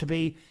seems to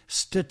be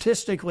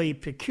statistically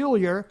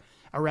peculiar.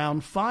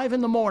 Around 5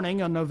 in the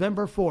morning on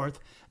November 4th,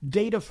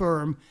 data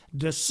firm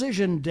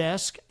Decision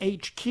Desk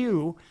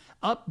HQ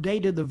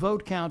updated the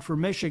vote count for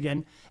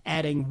Michigan,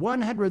 adding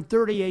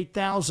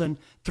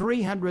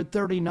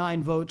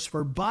 138,339 votes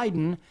for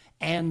Biden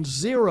and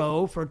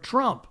 0 for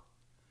Trump.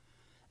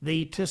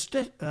 The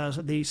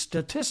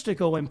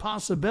statistical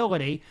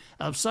impossibility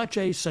of such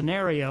a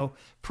scenario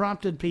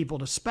prompted people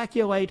to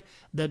speculate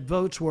that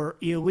votes were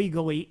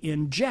illegally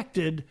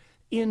injected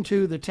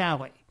into the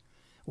tally.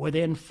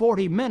 Within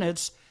 40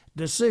 minutes,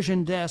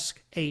 Decision Desk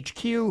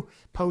HQ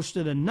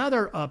posted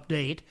another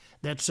update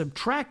that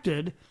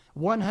subtracted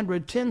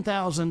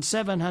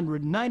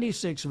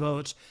 110,796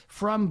 votes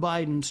from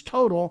Biden's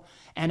total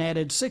and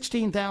added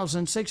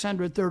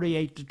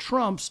 16,638 to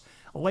Trump's,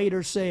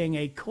 later saying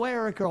a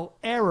clerical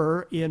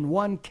error in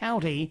one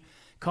county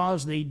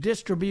caused the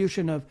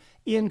distribution of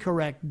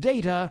incorrect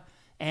data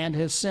and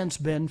has since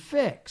been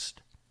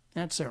fixed.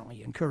 That's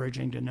certainly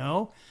encouraging to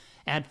know.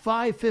 At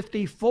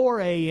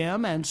 5:54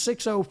 a.m. and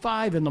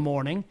 6:05 in the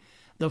morning,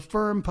 the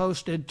firm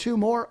posted two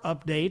more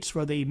updates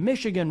for the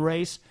Michigan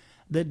race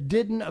that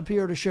didn't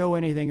appear to show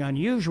anything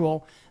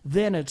unusual.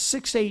 Then at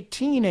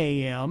 6:18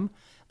 a.m.,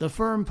 the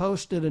firm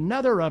posted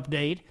another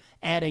update,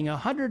 adding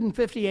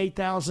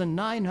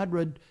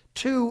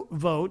 158,902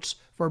 votes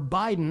for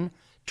Biden,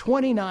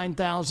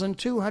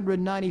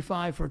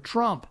 29,295 for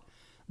Trump.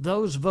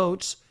 Those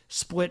votes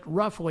split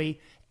roughly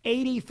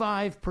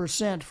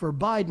 85% for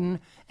Biden,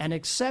 an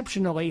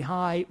exceptionally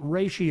high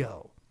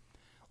ratio.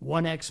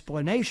 One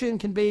explanation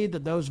can be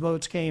that those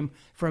votes came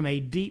from a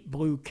deep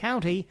blue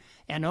county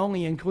and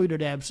only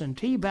included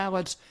absentee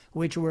ballots,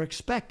 which were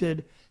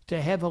expected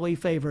to heavily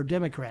favor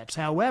Democrats.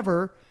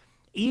 However,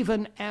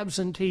 even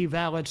absentee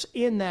ballots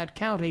in that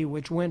county,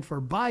 which went for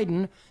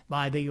Biden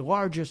by the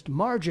largest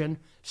margin,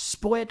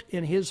 split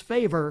in his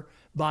favor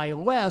by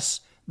less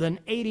than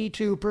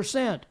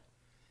 82%.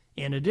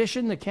 In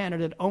addition, the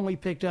candidate only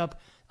picked up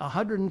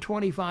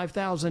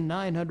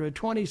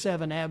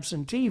 125,927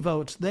 absentee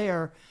votes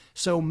there,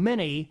 so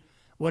many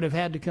would have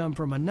had to come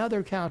from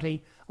another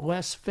county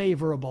less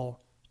favorable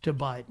to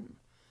Biden.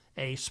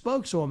 A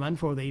spokeswoman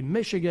for the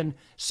Michigan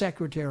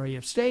Secretary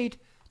of State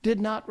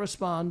did not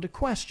respond to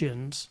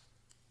questions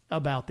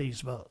about these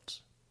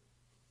votes.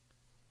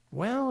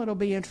 Well, it'll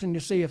be interesting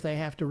to see if they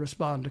have to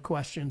respond to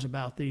questions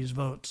about these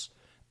votes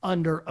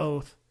under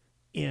oath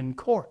in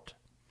court.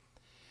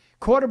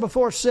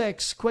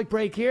 6:15, quick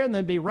break here, and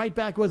then be right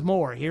back with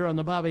more here on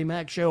the Bobby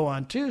Mack Show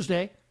on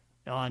Tuesday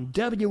on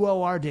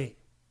WORD.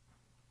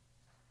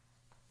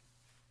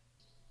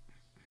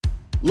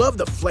 Love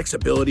the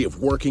flexibility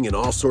of working in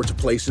all sorts of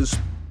places?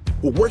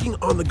 Well, working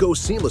on the go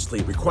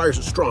seamlessly requires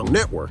a strong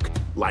network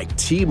like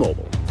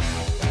T-Mobile.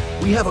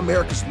 We have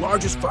America's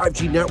largest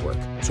 5G network,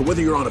 so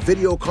whether you're on a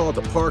video call at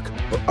the park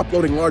or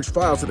uploading large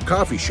files at the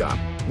coffee shop,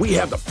 we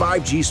have the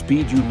 5G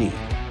speed you need.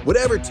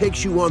 Whatever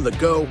takes you on the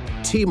go,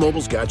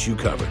 T-Mobile's got you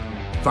covered.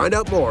 Find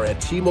out more at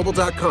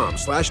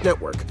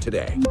T-Mobile.com/network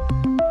today.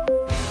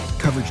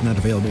 Coverage not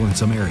available in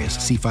some areas.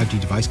 See 5G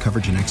device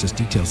coverage and access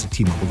details at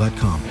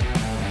T-Mobile.com.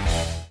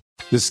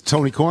 This is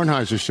Tony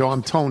Kornheiser's show.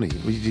 I'm Tony.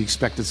 You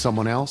expected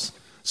someone else?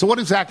 So what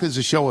exactly is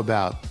the show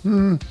about?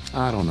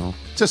 I don't know.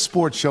 It's a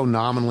sports show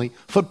nominally.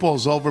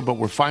 Football's over, but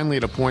we're finally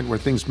at a point where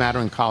things matter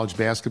in college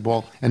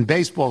basketball, and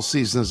baseball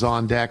season is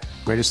on deck.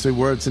 Greatest three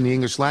words in the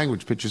English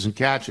language, pitchers and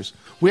catchers.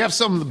 We have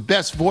some of the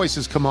best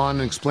voices come on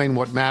and explain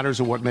what matters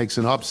or what makes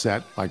an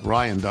upset, like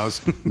Ryan does,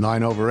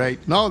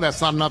 9/8. No,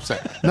 that's not an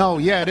upset. No,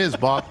 yeah, it is,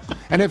 Bob.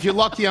 And if you're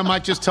lucky, I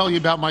might just tell you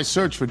about my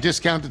search for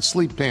discounted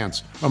sleep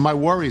pants or my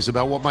worries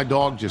about what my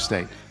dog just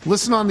ate.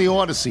 Listen on the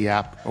Odyssey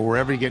app or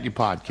wherever you get your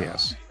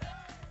podcasts.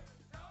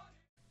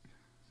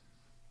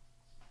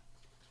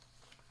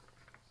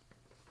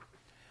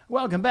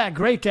 Welcome back.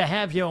 Great to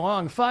have you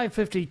along.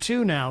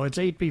 5:52 now. It's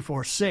 8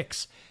 before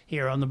 6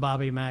 here on the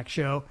Bobby Mack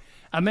Show.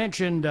 I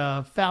mentioned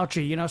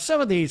Fauci. You know, some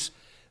of these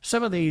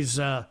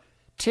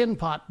tin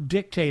pot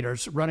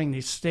dictators running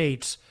these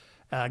states,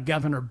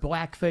 Governor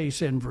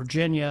Blackface in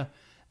Virginia,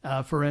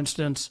 for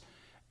instance,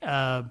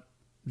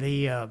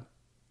 the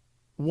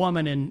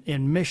woman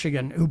in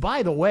Michigan, who,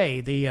 by the way,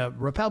 the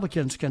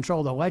Republicans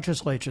control the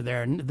legislature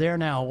there, and they're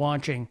now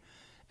launching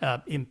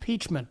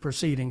impeachment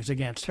proceedings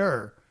against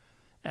her.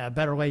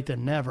 Better late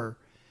than never.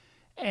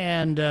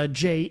 And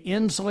Jay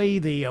Inslee,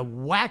 the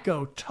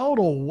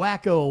total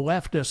wacko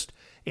leftist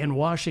in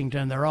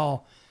Washington, they're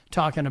all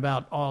talking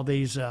about all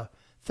these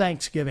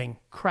Thanksgiving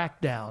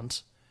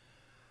crackdowns.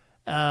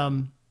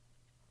 From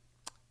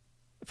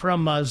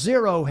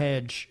Zero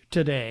Hedge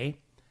today,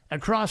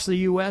 across the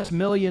U.S.,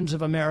 millions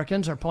of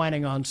Americans are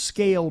planning on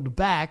scaled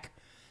back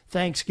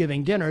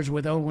Thanksgiving dinners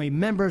with only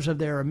members of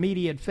their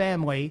immediate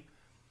family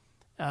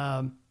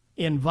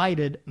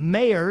invited.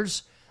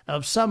 Mayors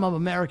of some of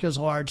America's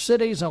large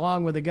cities,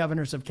 along with the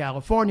governors of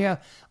California,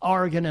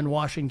 Oregon, and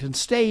Washington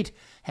State,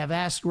 have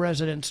asked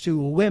residents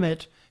to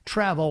limit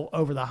travel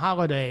over the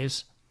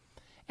holidays.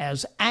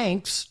 As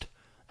angst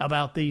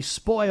about the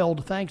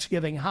spoiled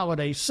Thanksgiving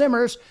holiday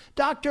simmers,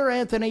 Dr.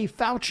 Anthony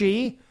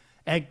Fauci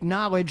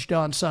acknowledged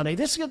on Sunday.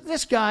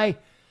 This guy,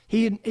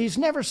 he's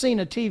never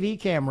seen a TV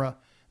camera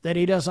that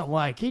he doesn't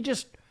like. He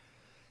just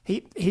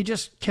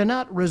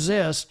cannot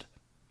resist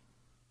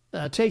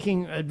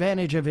taking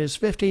advantage of his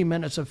 15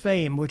 minutes of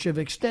fame, which have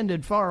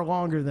extended far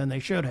longer than they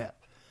should have.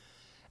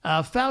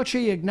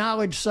 Fauci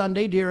acknowledged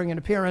Sunday during an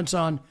appearance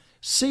on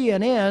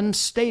CNN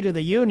State of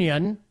the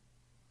Union,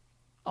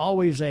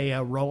 always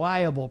a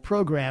reliable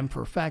program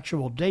for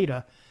factual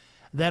data,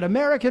 that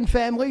American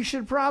families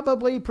should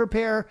probably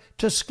prepare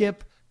to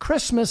skip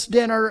Christmas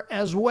dinner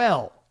as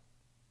well.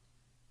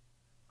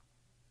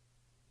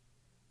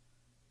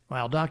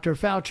 While Dr.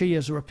 Fauci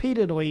has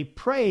repeatedly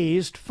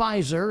praised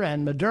Pfizer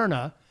and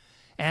Moderna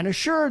and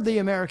assured the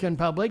American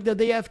public that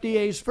the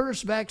FDA's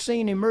first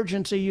vaccine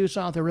emergency use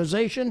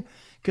authorization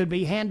could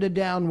be handed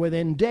down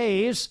within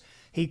days,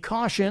 he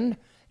cautioned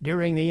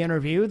during the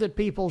interview that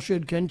people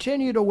should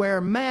continue to wear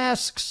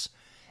masks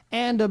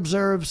and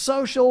observe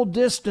social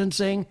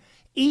distancing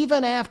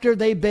even after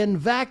they've been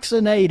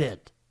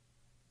vaccinated.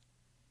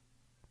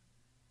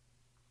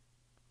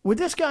 Would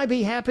this guy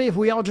be happy if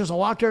we all just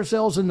locked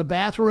ourselves in the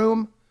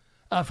bathroom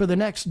for the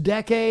next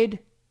decade?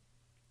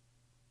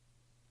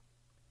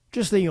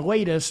 Just the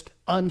latest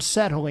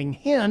unsettling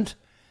hint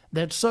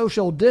that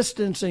social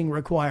distancing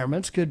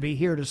requirements could be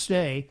here to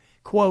stay.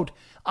 Quote,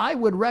 I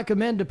would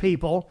recommend to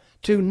people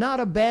to not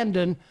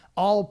abandon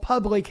all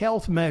public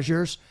health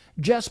measures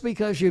just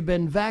because you've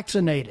been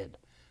vaccinated,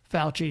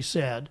 Fauci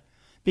said,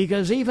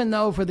 because even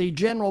though for the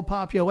general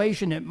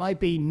population it might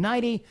be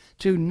 90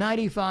 to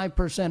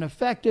 95%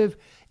 effective,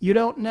 you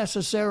don't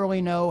necessarily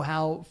know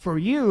how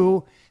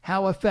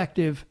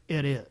effective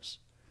it is.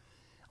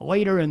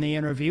 Later in the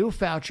interview,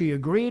 Fauci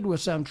agreed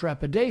with some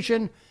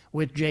trepidation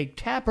with Jake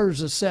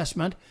Tapper's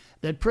assessment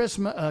that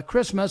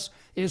Christmas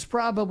is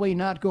probably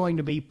not going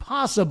to be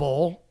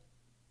possible.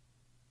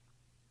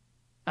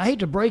 I hate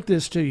to break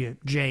this to you,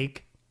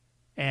 Jake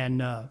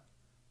and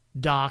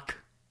Doc,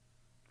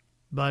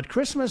 but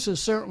Christmas is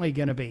certainly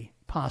going to be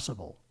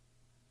possible.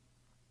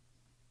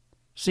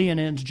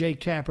 CNN's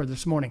Jake Tapper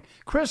this morning.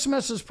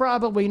 Christmas is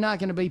probably not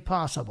going to be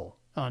possible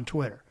on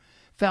Twitter.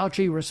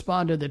 Fauci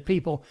responded that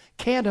people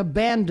can't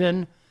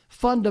abandon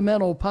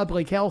fundamental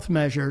public health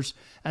measures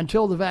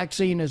until the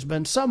vaccine has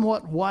been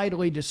somewhat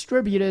widely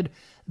distributed.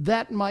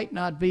 That might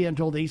not be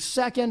until the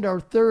second or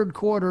third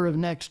quarter of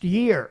next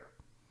year.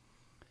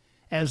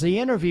 As the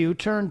interview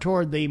turned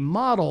toward the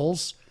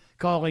models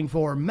calling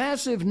for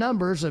massive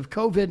numbers of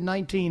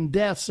COVID-19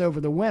 deaths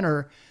over the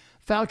winter,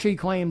 Fauci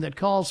claimed that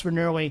calls for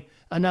nearly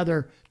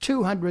another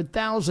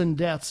 200,000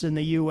 deaths in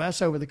the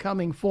U.S. over the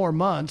coming 4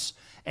 months,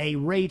 a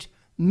rate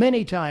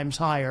many times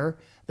higher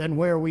than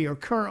where we are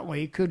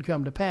currently, could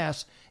come to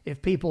pass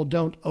if people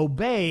don't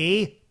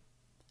obey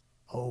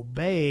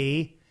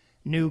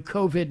new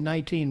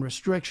COVID-19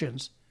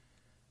 restrictions.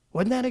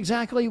 Wasn't that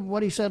exactly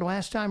what he said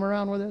last time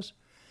around with us?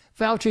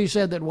 Fauci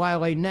said that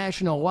while a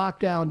national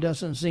lockdown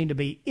doesn't seem to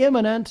be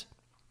imminent,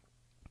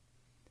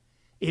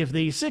 if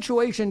the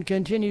situation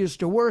continues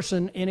to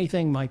worsen,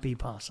 anything might be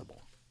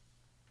possible.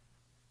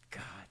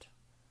 God.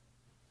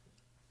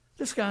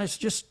 This guy's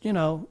just,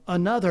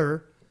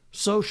 another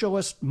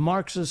socialist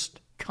Marxist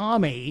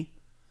commie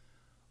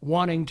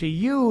wanting to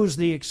use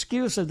the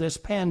excuse of this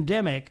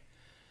pandemic,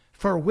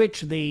 for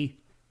which the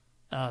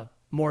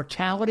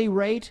mortality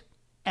rate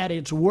at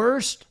its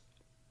worst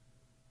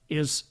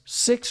is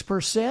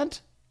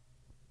 6%.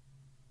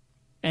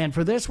 And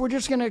for this, we're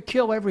just going to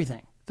kill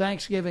everything.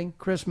 Thanksgiving,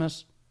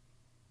 Christmas,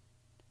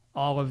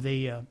 all of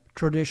the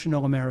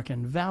traditional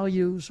American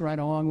values right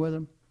along with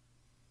them.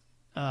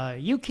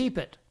 You keep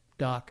it,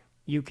 Doc.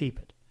 You keep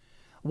it.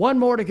 One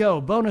more to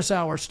go. Bonus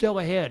hour still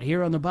ahead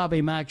here on the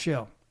Bobby Mack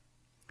Show.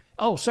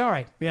 Oh,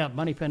 sorry. Yeah,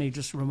 Moneypenny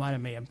just reminded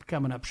me. I'm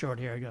coming up short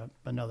here. I got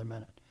another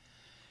minute.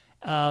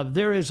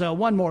 There is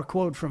one more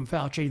quote from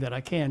Fauci that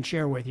I can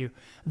share with you.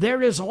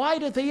 There is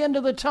light at the end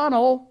of the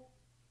tunnel.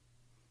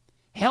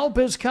 Help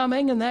is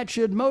coming, and that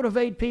should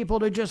motivate people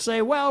to just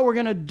say, well, we're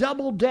going to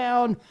double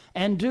down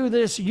and do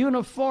this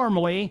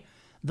uniformly.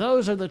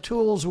 Those are the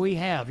tools we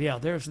have. Yeah,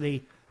 there's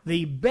the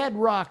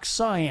bedrock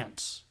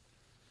science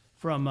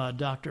from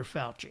Dr.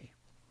 Fauci.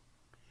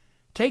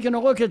 Taking a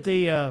look at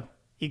the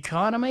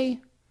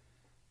economy,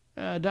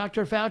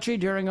 Dr. Fauci,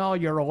 during all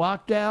your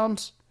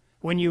lockdowns,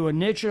 when you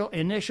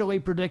initially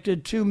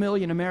predicted 2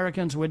 million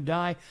Americans would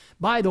die.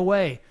 By the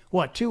way,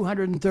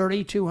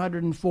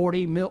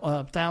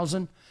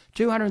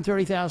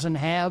 230,000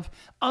 have.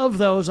 Of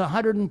those,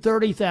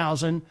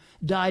 130,000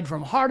 died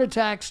from heart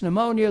attacks,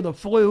 pneumonia, the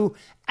flu,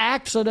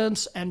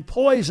 accidents, and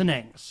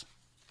poisonings.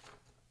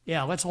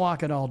 Yeah, let's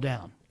lock it all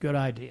down. Good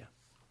idea.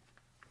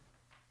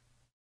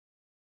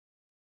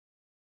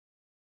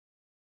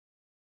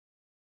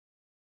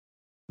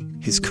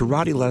 His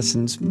karate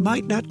lessons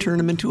might not turn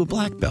him into a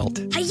black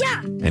belt. Hi-ya!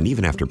 And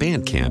even after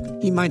band camp,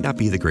 he might not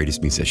be the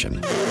greatest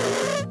musician.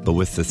 But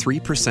with the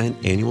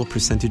 3% annual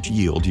percentage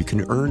yield you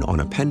can earn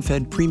on a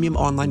PenFed premium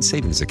online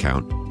savings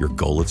account, your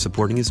goal of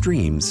supporting his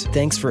dreams...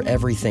 Thanks for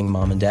everything,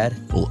 Mom and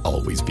Dad. ...will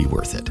always be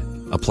worth it.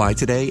 Apply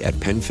today at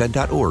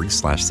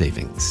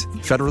PenFed.org/savings.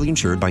 Federally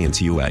insured by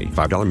NCUA.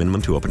 $5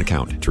 minimum to open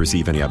account. To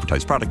receive any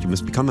advertised product, you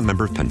must become a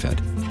member of PenFed.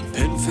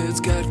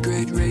 PenFed's got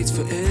great rates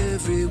for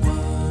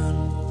everyone.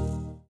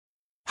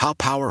 How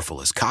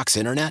powerful is Cox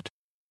Internet?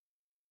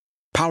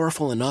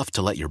 Powerful enough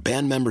to let your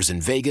band members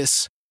in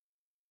Vegas,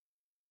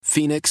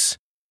 Phoenix,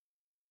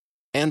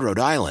 and Rhode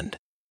Island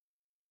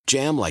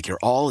jam like you're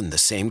all in the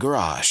same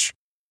garage.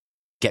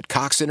 Get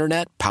Cox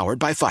Internet powered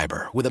by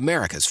fiber with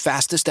America's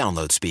fastest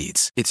download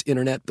speeds. It's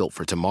internet built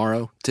for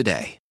tomorrow,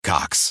 today.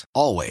 Cox,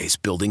 always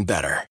building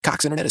better.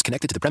 Cox Internet is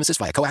connected to the premises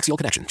via coaxial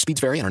connection.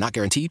 Speeds vary and are not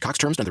guaranteed. Cox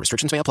terms and other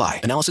restrictions may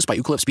apply. Analysis by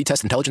Ookla of Speed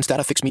Test Intelligence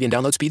Data. Fixed median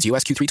download speeds.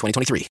 US Q3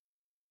 2023.